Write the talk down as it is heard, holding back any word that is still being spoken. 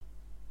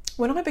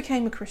When I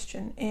became a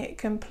Christian, it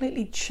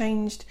completely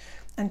changed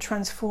and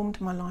transformed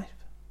my life.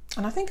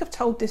 And I think I've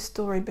told this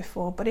story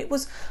before, but it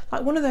was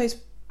like one of those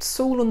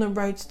Saul on the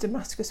road to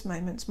Damascus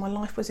moments. My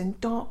life was in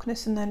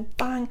darkness, and then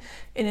bang,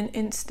 in an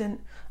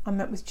instant, I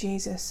met with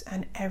Jesus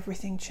and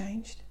everything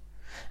changed.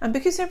 And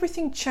because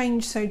everything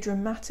changed so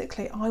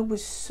dramatically, I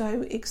was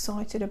so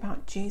excited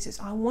about Jesus.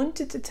 I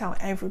wanted to tell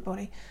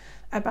everybody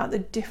about the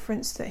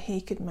difference that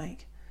he could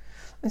make.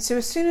 And so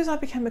as soon as I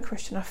became a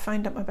Christian, I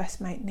phoned up my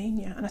best mate,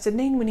 Nina, and I said,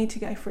 Nina, we need to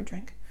go for a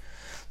drink.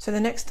 So the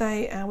next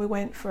day we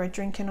went for a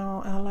drink in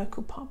our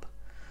local pub.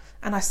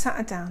 And I sat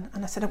her down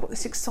and I said, I've got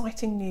this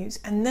exciting news,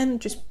 and then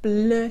just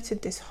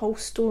blurted this whole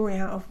story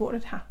out of what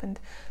had happened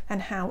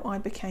and how I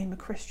became a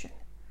Christian.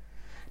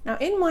 Now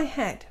in my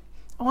head,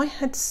 I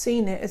had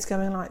seen it as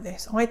going like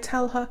this. I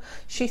tell her,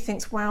 she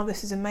thinks, wow,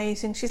 this is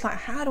amazing. She's like,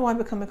 how do I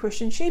become a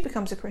Christian? She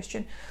becomes a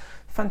Christian.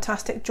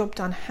 Fantastic, job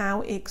done.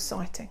 How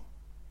exciting.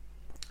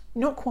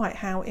 Not quite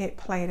how it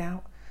played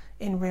out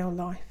in real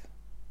life.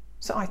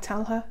 So I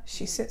tell her,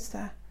 she sits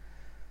there.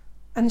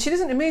 And she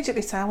doesn't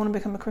immediately say, I want to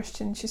become a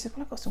Christian. She said,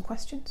 well, I've got some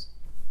questions.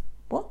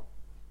 What?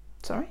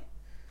 Sorry?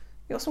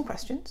 You got some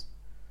questions?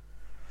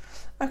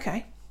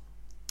 Okay.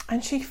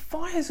 And she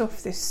fires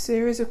off this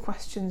series of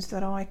questions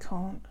that I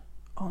can't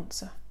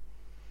answer.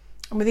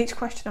 And with each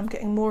question, I'm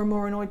getting more and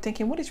more annoyed,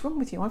 thinking, what is wrong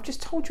with you? I've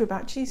just told you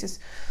about Jesus.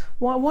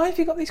 Why have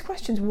you got these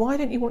questions? Why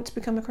don't you want to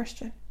become a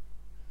Christian?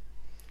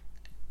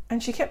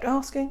 And she kept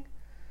asking,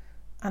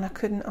 and I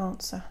couldn't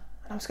answer.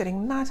 And I was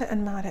getting madder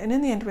and madder. And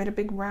in the end, we had a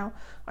big row.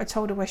 I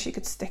told her where she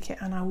could stick it,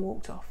 and I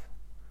walked off.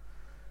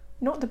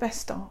 Not the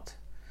best start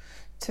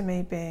to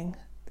me being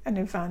an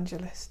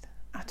evangelist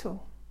at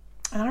all.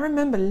 And I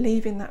remember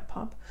leaving that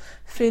pub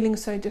feeling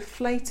so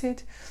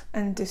deflated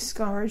and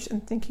discouraged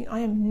and thinking, I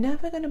am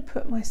never going to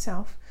put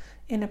myself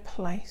in a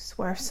place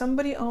where if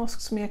somebody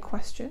asks me a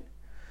question,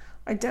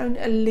 I don't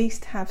at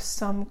least have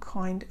some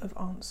kind of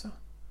answer.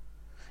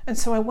 And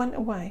so I went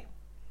away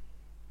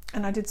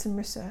and I did some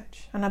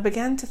research, and I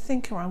began to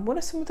think around what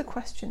are some of the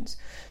questions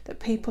that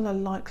people are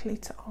likely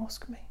to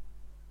ask me.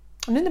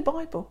 And in the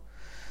Bible,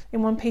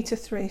 in 1 Peter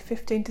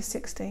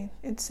 3:15-16,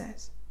 it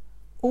says,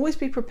 always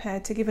be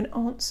prepared to give an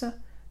answer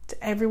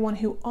to everyone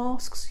who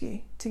asks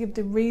you to give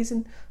the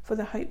reason for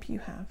the hope you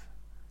have.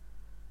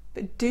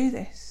 But do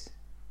this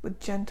with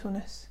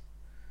gentleness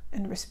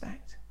and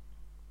respect.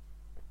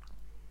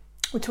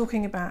 We're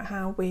talking about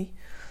how we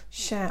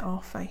share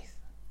our faith.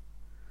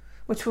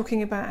 We're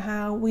talking about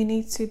how we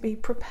need to be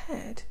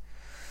prepared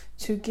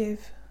to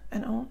give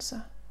an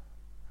answer.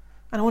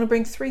 And I want to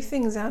bring 3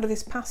 things out of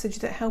this passage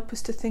that help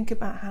us to think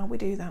about how we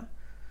do that.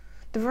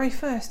 The very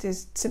first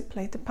is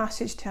simply the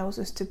passage tells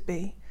us to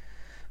be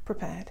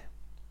prepared.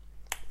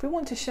 If we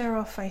want to share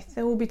our faith,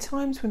 there will be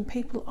times when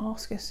people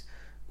ask us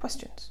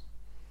questions.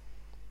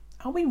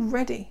 Are we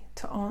ready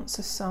to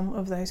answer some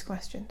of those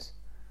questions?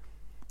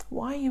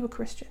 Why are you a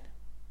Christian?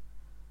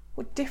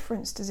 What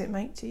difference does it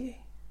make to you?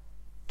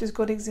 Does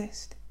God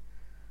exist?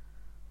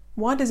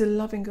 Why does a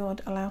loving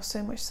God allow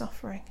so much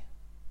suffering?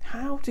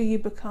 How do you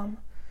become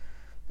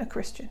a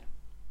Christian?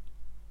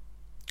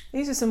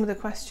 These are some of the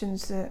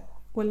questions that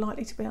we're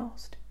likely to be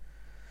asked.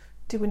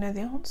 Do we know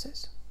the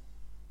answers?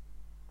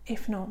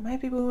 If not,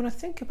 maybe we want to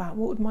think about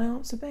what would my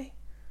answer be.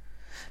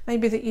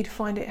 Maybe that you'd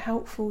find it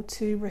helpful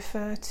to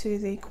refer to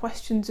the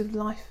Questions of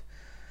Life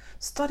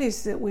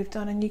studies that we've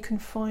done and you can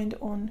find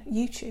on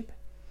YouTube.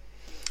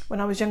 When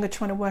I was younger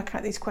trying to work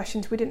out these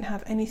questions, we didn't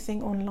have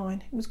anything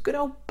online. It was good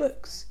old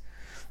books.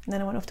 And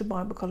then I went off to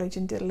Bible college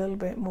and did a little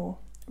bit more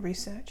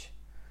research.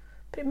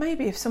 But it may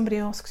be if somebody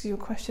asks you a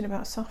question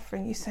about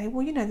suffering, you say,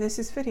 well, you know, there's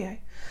this video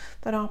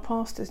that our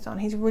pastor's done.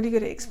 He's really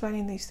good at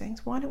explaining these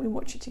things. Why don't we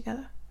watch it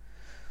together?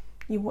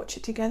 You watch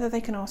it together, they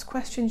can ask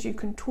questions, you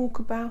can talk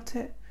about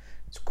it.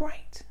 It's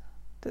great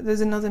that there's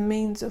another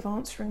means of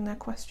answering their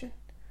question.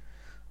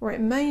 Or it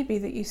may be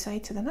that you say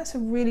to them, that's a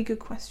really good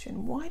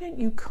question. Why don't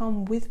you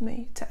come with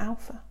me to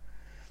Alpha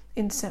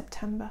in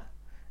September?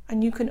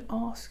 And you can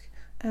ask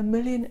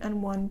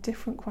 1,000,001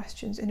 different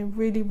questions in a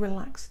really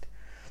relaxed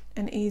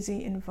and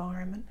easy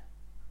environment.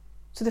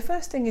 So the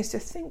first thing is to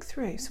think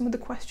through some of the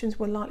questions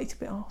we're likely to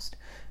be asked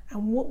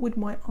and what would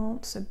my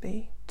answer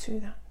be to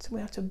that. So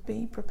we have to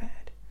be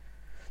prepared.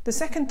 The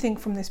second thing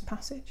from this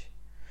passage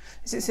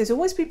is it says,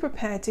 always be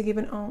prepared to give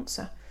an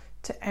answer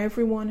to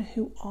everyone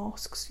who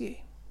asks you.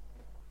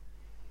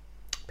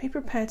 Be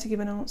prepared to give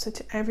an answer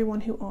to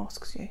everyone who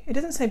asks you. It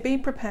doesn't say be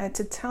prepared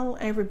to tell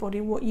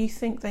everybody what you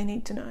think they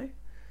need to know,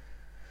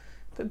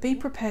 but be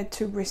prepared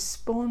to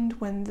respond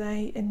when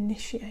they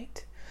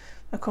initiate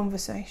a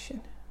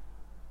conversation.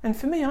 And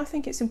for me, I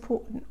think it's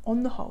important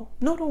on the whole,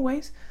 not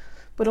always,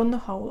 but on the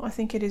whole, I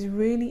think it is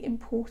really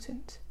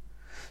important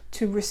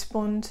to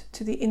respond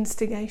to the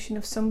instigation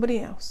of somebody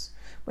else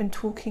when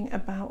talking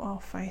about our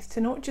faith, to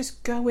not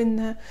just go in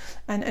there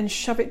and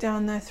shove it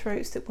down their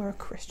throats that we're a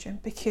Christian,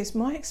 because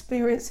my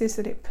experience is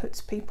that it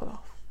puts people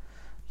off.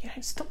 You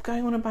don't stop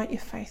going on about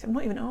your faith. I've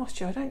not even asked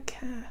you, I don't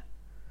care.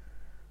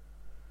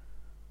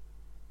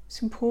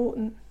 It's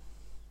important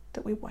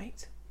that we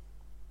wait.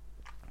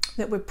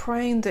 that we're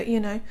praying that,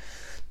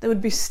 they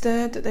would be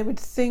stirred, that they would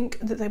think,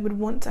 that they would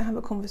want to have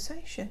a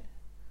conversation,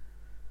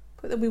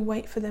 but that we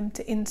wait for them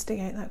to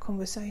instigate that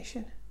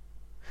conversation.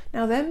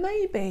 Now, there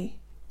may be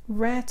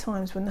rare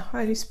times when the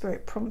Holy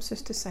Spirit prompts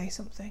us to say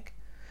something,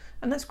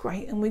 and that's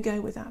great, and we go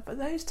with that, but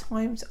those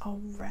times are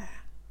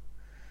rare.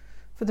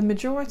 For the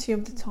majority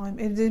of the time,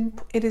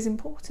 it is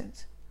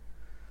important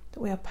that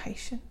we are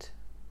patient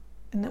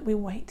and that we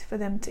wait for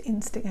them to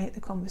instigate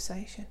the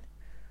conversation.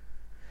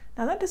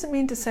 Now, that doesn't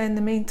mean to say in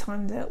the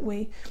meantime that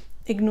we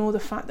ignore the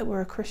fact that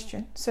we're a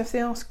Christian. So if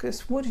they ask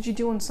us, what did you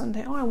do on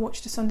Sunday? Oh, I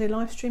watched a Sunday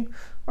live stream,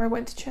 or I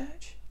went to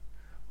church.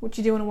 What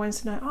do you do on a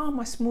Wednesday night? Oh,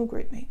 my small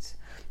group meets.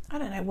 I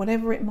don't know,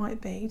 whatever it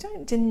might be.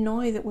 Don't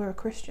deny that we're a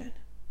Christian.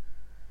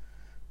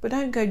 But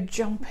don't go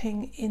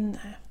jumping in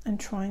there and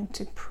trying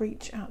to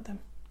preach at them.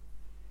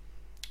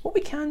 What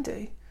we can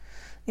do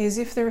is,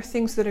 if there are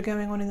things that are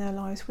going on in their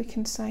lives, we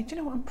can say, do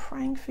you know what, I'm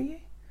praying for you.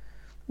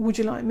 Would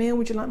you like me, or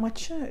would you like my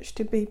church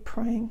to be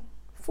praying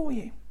for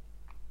you?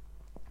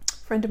 A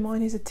friend of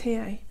mine is a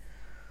TA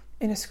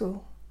in a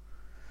school.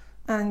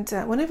 And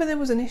whenever there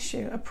was an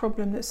issue, a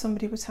problem that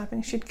somebody was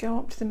having, she'd go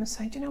up to them and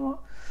say, do you know what,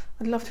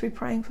 I'd love to be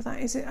praying for that.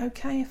 Is it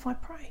okay if I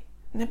pray?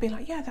 And they'd be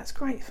like, yeah, that's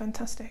great,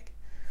 fantastic.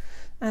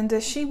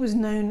 And she was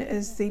known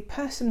as the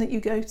person that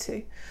you go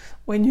to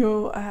when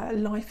your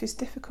life is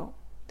difficult.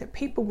 That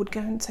people would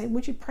go and say,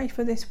 would you pray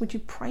for this? Would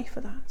you pray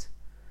for that?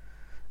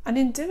 And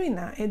in doing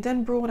that, it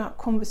then brought up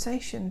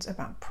conversations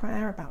about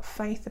prayer, about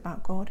faith,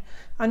 about God,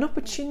 and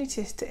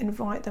opportunities to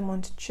invite them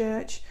onto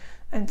church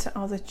and to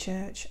other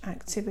church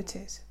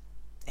activities.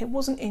 It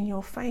wasn't in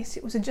your face.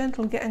 It was a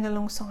gentle getting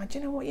alongside. Do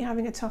you know what? You're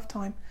having a tough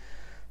time.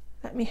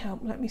 Let me help.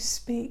 Let me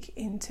speak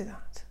into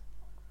that.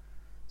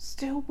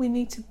 Still, we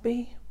need to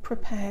be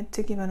prepared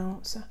to give an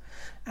answer.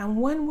 And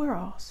when we're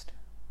asked,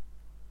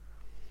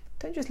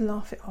 don't just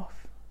laugh it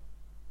off,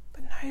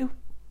 but know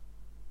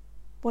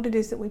what it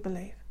is that we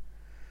believe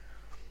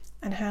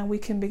and how we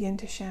can begin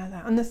to share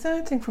that. And the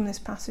third thing from this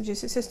passage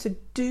is it says to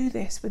do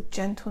this with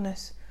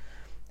gentleness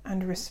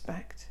and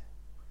respect.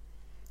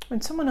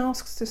 When someone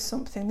asks us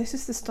something, this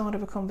is the start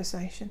of a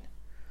conversation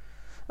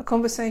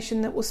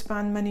that will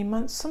span many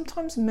months,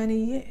 sometimes many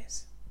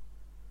years.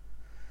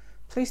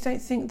 Please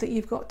don't think that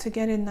you've got to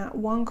get in that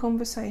one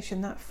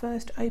conversation, that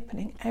first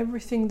opening,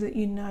 everything that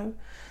you know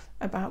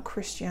about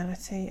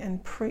Christianity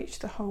and preach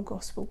the whole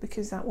gospel,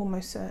 because that will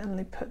most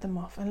certainly put them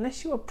off,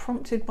 unless you are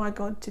prompted by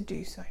God to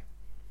do so.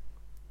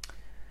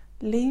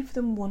 Leave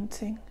them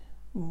wanting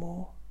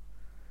more.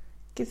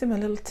 Give them a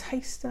little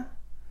taster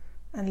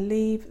and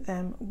leave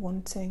them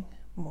wanting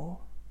more.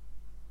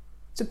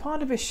 So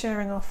part of us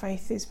sharing our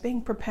faith is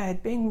being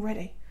prepared, being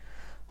ready,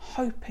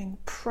 hoping,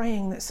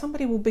 praying that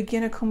somebody will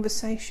begin a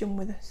conversation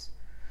with us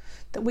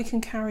that we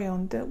can carry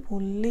on, that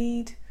will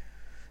lead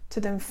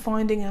to them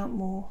finding out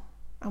more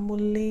and will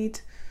lead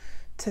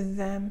to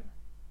them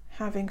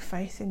having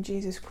faith in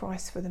Jesus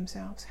Christ for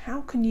themselves. How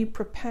can you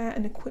prepare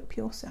and equip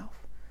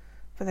yourself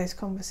for those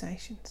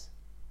conversations?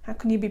 How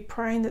can you be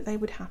praying that they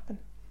would happen?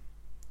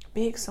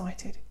 Be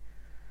excited.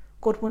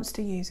 God wants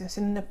to use us,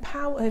 and in the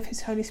power of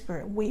His Holy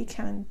Spirit we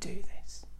can do this.